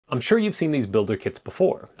I'm sure you've seen these builder kits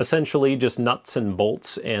before. Essentially just nuts and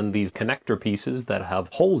bolts and these connector pieces that have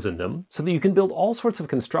holes in them so that you can build all sorts of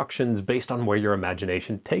constructions based on where your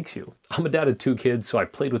imagination takes you. I'm a dad of 2 kids, so I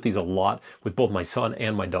played with these a lot with both my son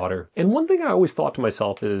and my daughter. And one thing I always thought to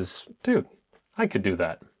myself is, dude, I could do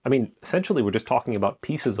that. I mean, essentially we're just talking about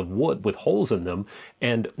pieces of wood with holes in them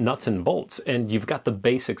and nuts and bolts, and you've got the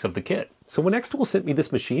basics of the kit. So when xTool sent me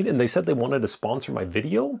this machine and they said they wanted to sponsor my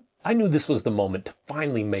video, I knew this was the moment to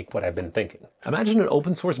finally make what I've been thinking. Imagine an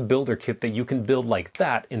open source builder kit that you can build like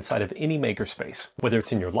that inside of any makerspace. Whether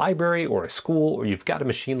it's in your library or a school, or you've got a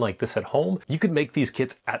machine like this at home, you can make these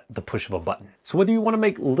kits at the push of a button. So whether you want to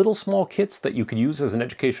make little small kits that you could use as an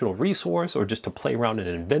educational resource or just to play around and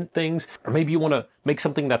invent things, or maybe you want to make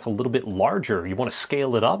something that's a little bit larger, you want to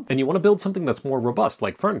scale it up, and you want to build something that's more robust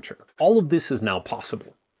like furniture. All of this is now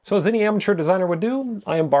possible. So as any amateur designer would do,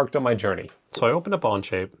 I embarked on my journey. So I opened up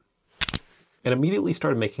Onshape and immediately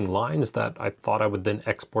started making lines that I thought I would then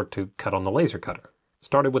export to cut on the laser cutter.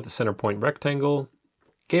 Started with the center point rectangle,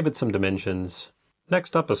 gave it some dimensions,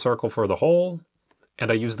 next up a circle for the hole, and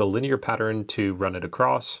I used the linear pattern to run it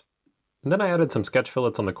across. And then I added some sketch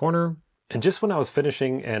fillets on the corner, and just when I was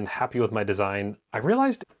finishing and happy with my design, I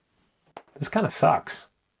realized this kind of sucks.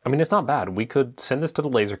 I mean, it's not bad. We could send this to the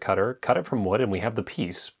laser cutter, cut it from wood, and we have the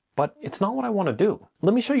piece, but it's not what I want to do.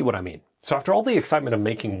 Let me show you what I mean. So after all the excitement of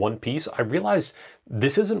making one piece, I realized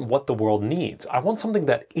this isn't what the world needs. I want something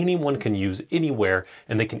that anyone can use anywhere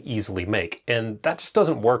and they can easily make. And that just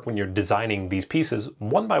doesn't work when you're designing these pieces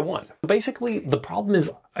one by one. Basically, the problem is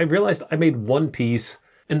I realized I made one piece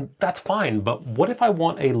and that's fine, but what if I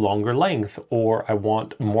want a longer length, or I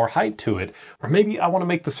want more height to it, or maybe I want to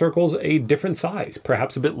make the circles a different size,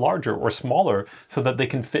 perhaps a bit larger or smaller so that they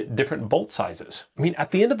can fit different bolt sizes. I mean,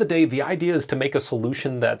 at the end of the day, the idea is to make a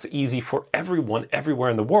solution that's easy for everyone everywhere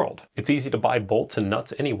in the world. It's easy to buy bolts and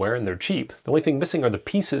nuts anywhere and they're cheap. The only thing missing are the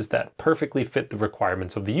pieces that perfectly fit the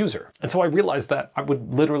requirements of the user. And so I realized that I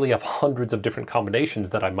would literally have hundreds of different combinations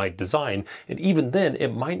that I might design, and even then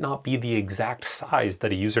it might not be the exact size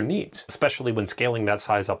that a user needs, especially when scaling that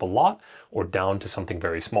size up a lot or down to something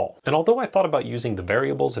very small. And although I thought about using the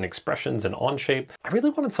variables and expressions in Onshape, I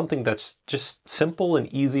really wanted something that's just simple and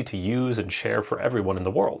easy to use and share for everyone in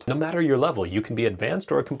the world. No matter your level, you can be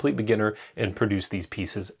advanced or a complete beginner and produce these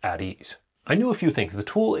pieces at ease. I knew a few things. The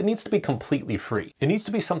tool, it needs to be completely free. It needs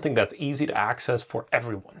to be something that's easy to access for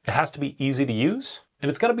everyone. It has to be easy to use, and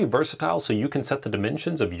it's got to be versatile so you can set the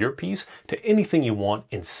dimensions of your piece to anything you want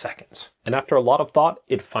in seconds. And after a lot of thought,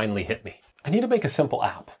 it finally hit me. I need to make a simple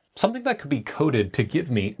app, something that could be coded to give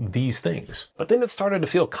me these things. But then it started to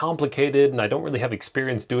feel complicated and I don't really have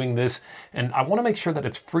experience doing this, and I want to make sure that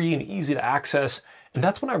it's free and easy to access. And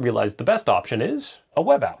that's when I realized the best option is a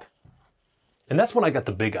web app. And that's when I got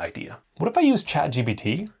the big idea. What if I use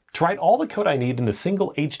ChatGPT to write all the code I need in a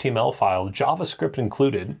single HTML file, JavaScript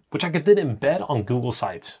included, which I could then embed on Google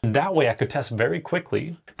Sites. And that way I could test very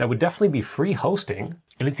quickly. That would definitely be free hosting,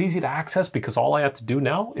 and it's easy to access because all I have to do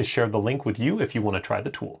now is share the link with you if you want to try the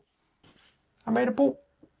tool. I made a poop.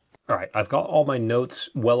 All right, I've got all my notes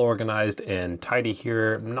well organized and tidy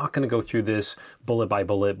here. I'm not going to go through this bullet by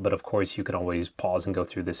bullet, but of course you can always pause and go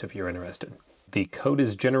through this if you're interested. The code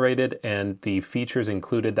is generated and the features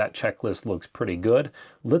included. That checklist looks pretty good.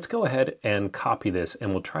 Let's go ahead and copy this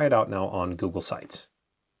and we'll try it out now on Google Sites.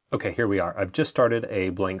 Okay, here we are. I've just started a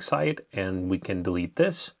blank site and we can delete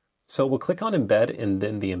this. So we'll click on Embed and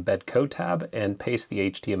then the Embed Code tab and paste the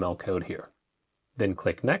HTML code here. Then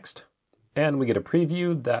click Next and we get a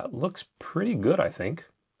preview that looks pretty good, I think.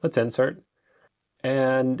 Let's insert.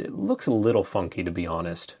 And it looks a little funky, to be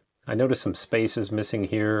honest. I noticed some spaces missing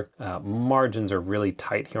here. Margins are really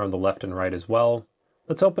tight here on the left and right as well.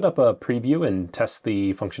 Let's open up a preview and test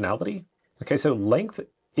the functionality. Okay, so length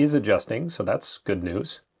is adjusting, so that's good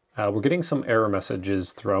news. We're getting some error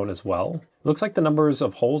messages thrown as well. Looks like the numbers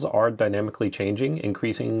of holes are dynamically changing,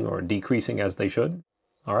 increasing or decreasing as they should.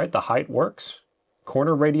 All right, the height works.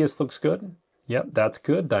 Corner radius looks good. Yep, that's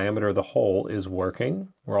good. Diameter of the hole is working.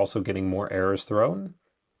 We're also getting more errors thrown.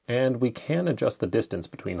 And we can adjust the distance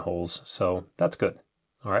between holes, so that's good.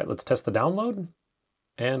 All right, let's test the download,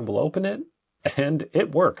 and we'll open it, and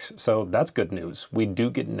it works, so that's good news. We do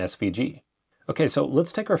get an SVG. Okay, so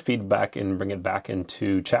let's take our feedback and bring it back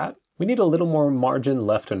into chat. We need a little more margin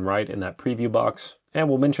left and right in that preview box, and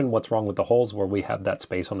we'll mention what's wrong with the holes where we have that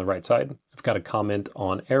space on the right side. I've got a comment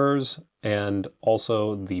on errors, and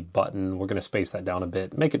also the button. We're gonna space that down a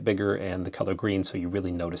bit, make it bigger and the color green so you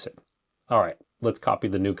really notice it. All right, let's copy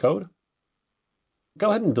the new code.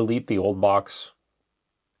 Go ahead and delete the old box,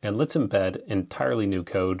 and let's embed entirely new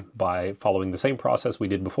code by following the same process we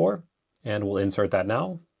did before, and we'll insert that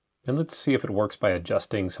now. And let's see if it works by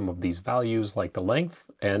adjusting some of these values like the length.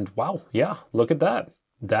 And wow, yeah, look at that.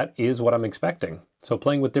 That is what I'm expecting. So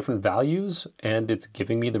playing with different values and it's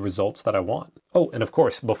giving me the results that I want. Oh, and of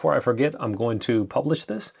course, before I forget, I'm going to publish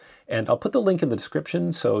this and I'll put the link in the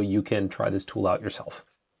description so you can try this tool out yourself.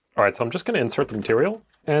 All right, so I'm just going to insert the material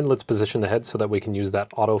and let's position the head so that we can use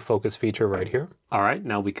that autofocus feature right here. All right,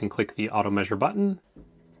 now we can click the auto measure button.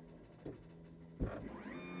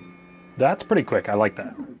 That's pretty quick. I like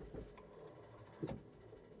that.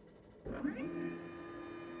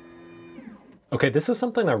 Okay, this is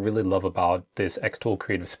something I really love about this xTool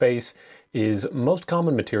creative space is most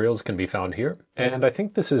common materials can be found here. And I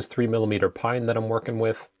think this is 3mm pine that I'm working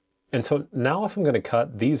with. And so now if I'm going to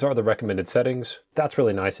cut, these are the recommended settings. That's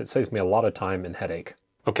really nice. It saves me a lot of time and headache.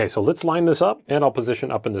 Okay, so let's line this up and I'll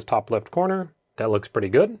position up in this top left corner. That looks pretty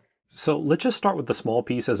good. So let's just start with the small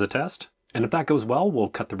piece as a test. And if that goes well, we'll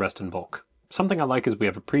cut the rest in bulk. Something I like is we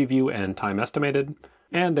have a preview and time estimated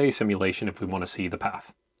and a simulation if we want to see the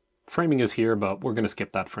path. Framing is here, but we're going to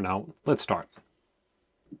skip that for now. Let's start.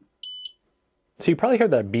 So you probably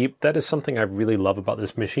heard that beep. That is something I really love about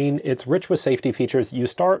this machine. It's rich with safety features. You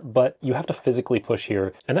start, but you have to physically push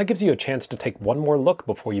here, and that gives you a chance to take one more look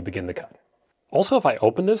before you begin the cut. Also, if I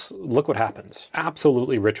open this, look what happens.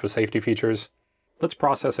 Absolutely rich with safety features. Let's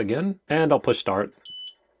process again, and I'll push start.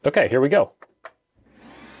 Okay, here we go.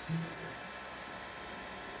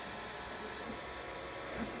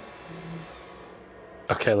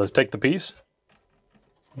 Okay, let's take the piece.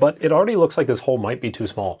 But it already looks like this hole might be too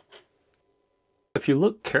small. If you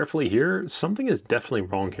look carefully here, something is definitely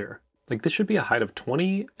wrong here. Like this should be a height of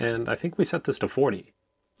 20, and I think we set this to 40.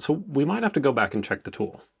 So we might have to go back and check the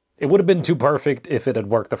tool. It would have been too perfect if it had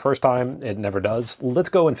worked the first time. It never does. Let's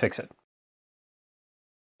go and fix it.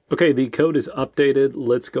 Okay, the code is updated.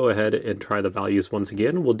 Let's go ahead and try the values once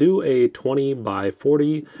again. We'll do a 20 by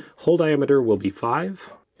 40. Hole diameter will be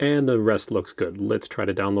 5. And the rest looks good. Let's try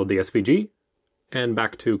to download the SVG and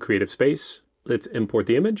back to Creative Space. Let's import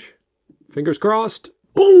the image. Fingers crossed.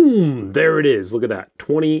 Boom! There it is. Look at that.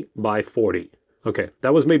 20 by 40. Okay,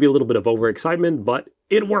 that was maybe a little bit of overexcitement, but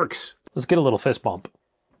it works. Let's get a little fist bump.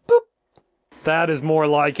 Boop. That is more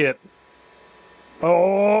like it.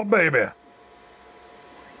 Oh, baby.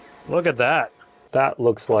 Look at that. That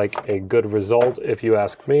looks like a good result if you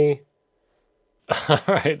ask me. All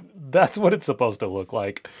right, that's what it's supposed to look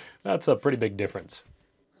like. That's a pretty big difference.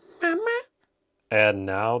 And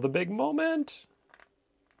now the big moment.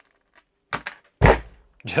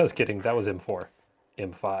 Just kidding, that was M4.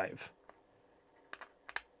 M5.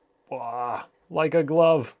 Wow, like a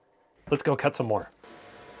glove. Let's go cut some more.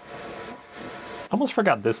 Almost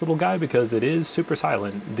forgot this little guy because it is super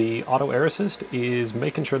silent. The auto air assist is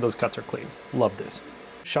making sure those cuts are clean. Love this.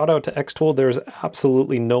 Shout out to xTool, there's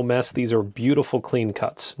absolutely no mess. These are beautiful, clean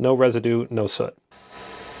cuts. No residue, no soot.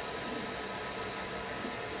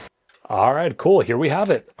 All right, cool, here we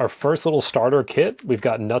have it. Our first little starter kit. We've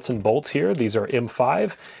got nuts and bolts here. These are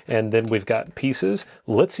M5, and then we've got pieces.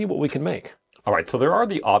 Let's see what we can make. All right, so there are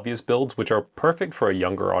the obvious builds, which are perfect for a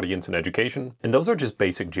younger audience in education, and those are just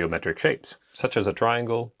basic geometric shapes, such as a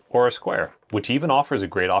triangle or a square, which even offers a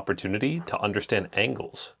great opportunity to understand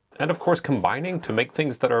angles. And of course, combining to make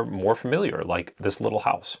things that are more familiar, like this little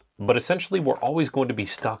house. But essentially, we're always going to be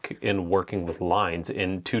stuck in working with lines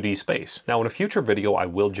in 2D space. Now, in a future video, I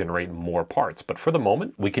will generate more parts, but for the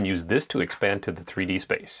moment, we can use this to expand to the 3D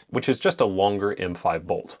space, which is just a longer M5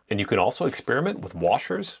 bolt. And you can also experiment with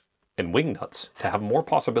washers and wing nuts to have more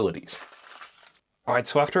possibilities. All right,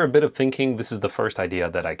 so after a bit of thinking, this is the first idea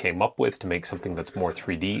that I came up with to make something that's more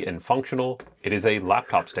 3D and functional. It is a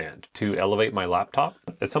laptop stand to elevate my laptop.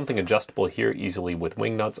 It's something adjustable here easily with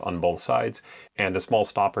wing nuts on both sides and a small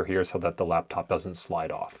stopper here so that the laptop doesn't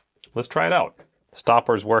slide off. Let's try it out.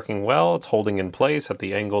 Stopper's working well. It's holding in place at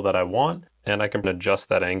the angle that I want, and I can adjust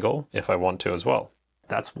that angle if I want to as well.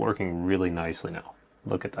 That's working really nicely now.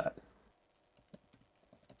 Look at that.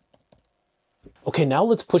 Okay, now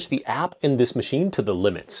let's push the app in this machine to the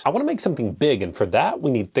limits. I want to make something big, and for that, we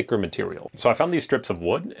need thicker material. So I found these strips of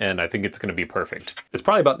wood, and I think it's going to be perfect. It's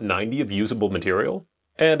probably about 90 of usable material,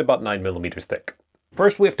 and about 9mm thick.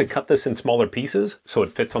 First, we have to cut this in smaller pieces, so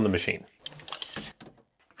it fits on the machine.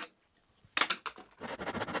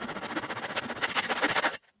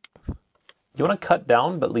 You want to cut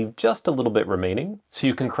down, but leave just a little bit remaining, so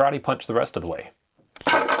you can karate punch the rest of the way.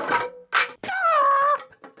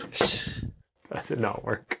 That did not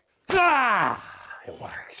work. It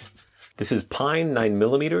works. This is pine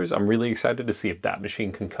 9mm. I'm really excited to see if that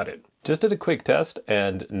machine can cut it. Just did a quick test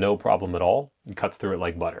and no problem at all. It cuts through it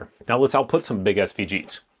like butter. Now let's output some big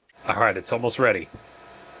SVGs. All right, it's almost ready.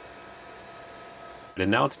 And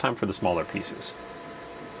now it's time for the smaller pieces.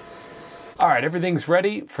 All right, everything's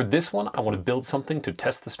ready. For this one, I want to build something to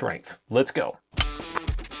test the strength. Let's go.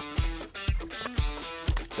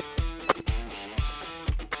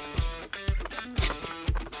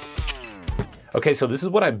 Okay, so this is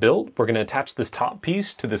what I built. We're gonna attach this top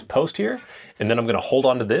piece to this post here, and then I'm gonna hold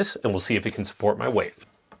on to this and we'll see if it can support my weight.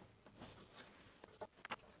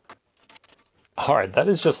 All right, that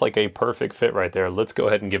is just like a perfect fit right there. Let's go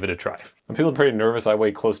ahead and give it a try. I'm feeling pretty nervous. I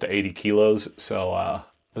weigh close to 80 kilos, so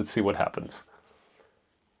let's see what happens.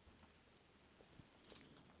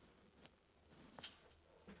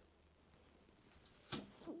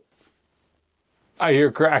 I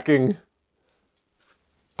hear cracking.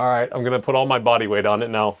 All right, I'm gonna put all my body weight on it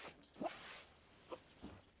now.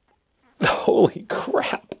 Holy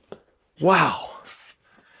crap. Wow.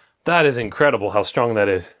 That is incredible how strong that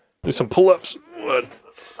is. Do some pull-ups. 1,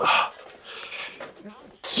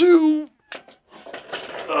 2.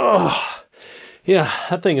 Oh. Yeah,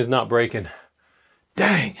 that thing is not breaking.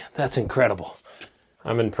 Dang, that's incredible.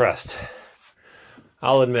 I'm impressed.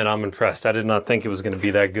 I'll admit I'm impressed. I did not think it was gonna be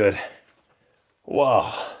that good.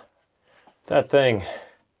 Wow. That thing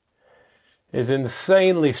is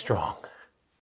insanely strong.